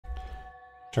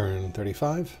Turn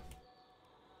 35.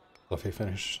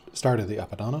 Fluffy started the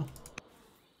Apadana.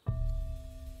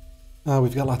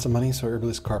 We've got lots of money, so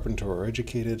herbalist, carpenter, or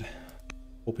educated.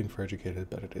 Hoping for educated,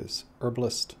 but it is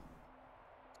herbalist.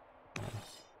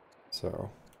 So,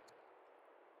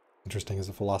 interesting as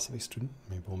a philosophy student.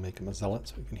 Maybe we'll make him a zealot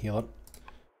so he can heal up.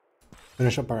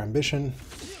 Finish up our ambition.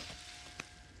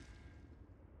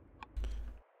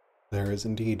 There is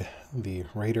indeed the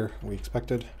raider we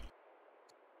expected.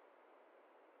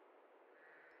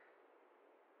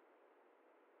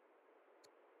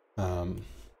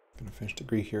 Gonna finish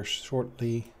degree here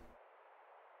shortly.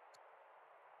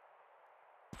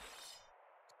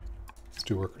 Let's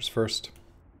do workers first.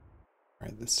 All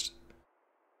right, this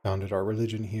founded our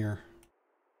religion here.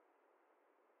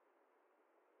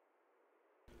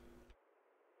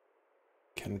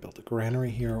 Can build a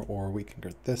granary here, or we can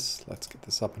get this. Let's get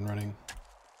this up and running.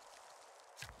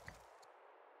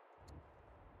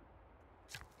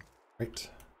 Right.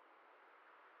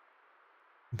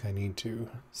 I think I need to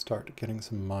start getting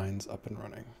some mines up and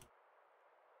running.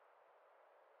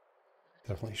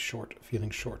 Definitely feeling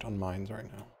short on mines right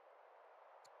now.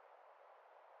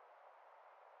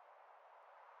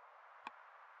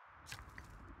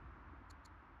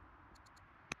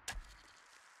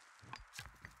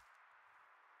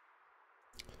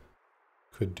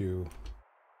 Could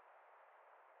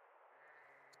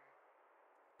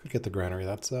get the granary.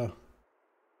 That's not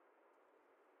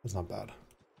bad.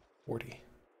 40.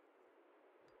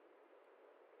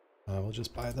 We'll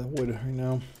just buy the wood right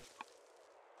now.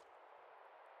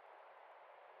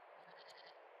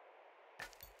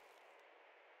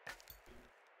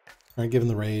 All right, given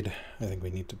the raid, I think we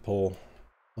need to pull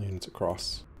units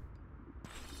across.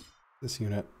 This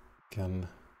unit can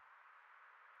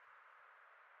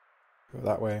go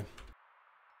that way.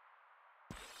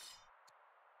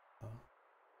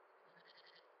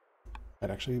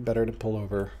 Might actually be better to pull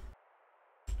over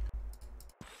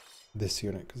this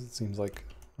unit because it seems like,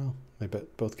 well, they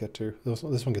both get to this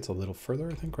one gets a little further,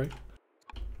 I think, right?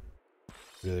 Or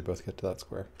do they both get to that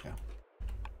square? Yeah,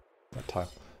 that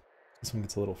tile. This one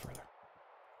gets a little further.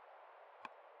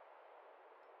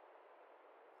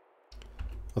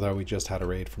 Although we just had a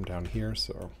raid from down here,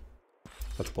 so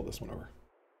let's pull this one over.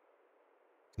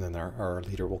 And then our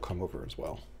leader will come over as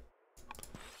well.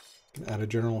 We can add a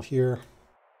general here.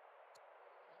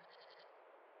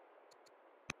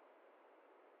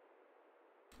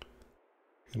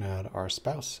 We can add our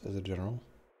spouse as a general.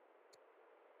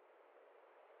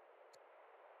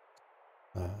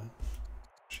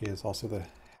 She is also the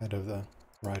head of the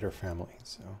Ryder family,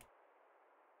 so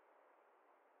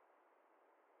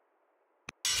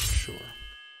sure.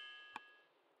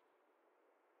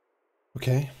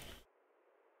 Okay.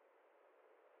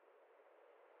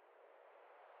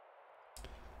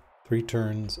 Three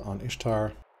turns on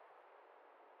Ishtar.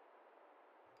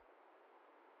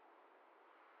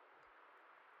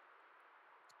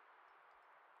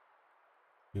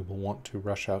 We will want to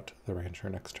rush out the rancher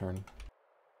next turn.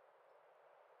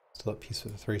 Still at peace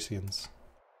with the Thracians.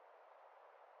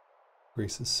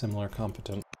 Greece is similar,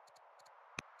 competent.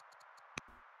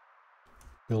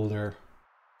 Builder.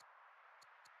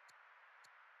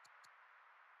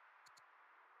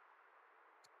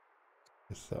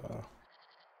 With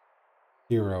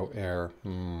hero heir.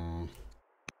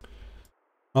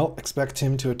 Well, expect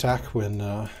him to attack when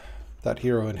that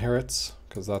hero inherits,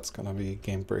 because that's gonna be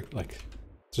game break. Like,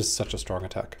 just such a strong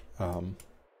attack. Alright,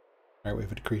 we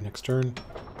have a decree next turn.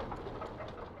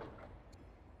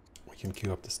 We can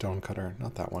queue up the stone cutter.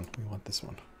 Not that one. We want this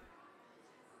one.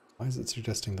 Why is it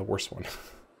suggesting the worst one?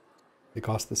 They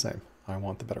cost the same. I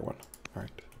want the better one.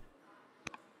 Alright.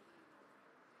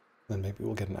 Then maybe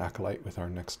we'll get an acolyte with our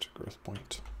next growth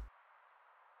point.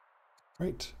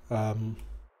 Right. Right,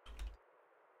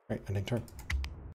 ending turn.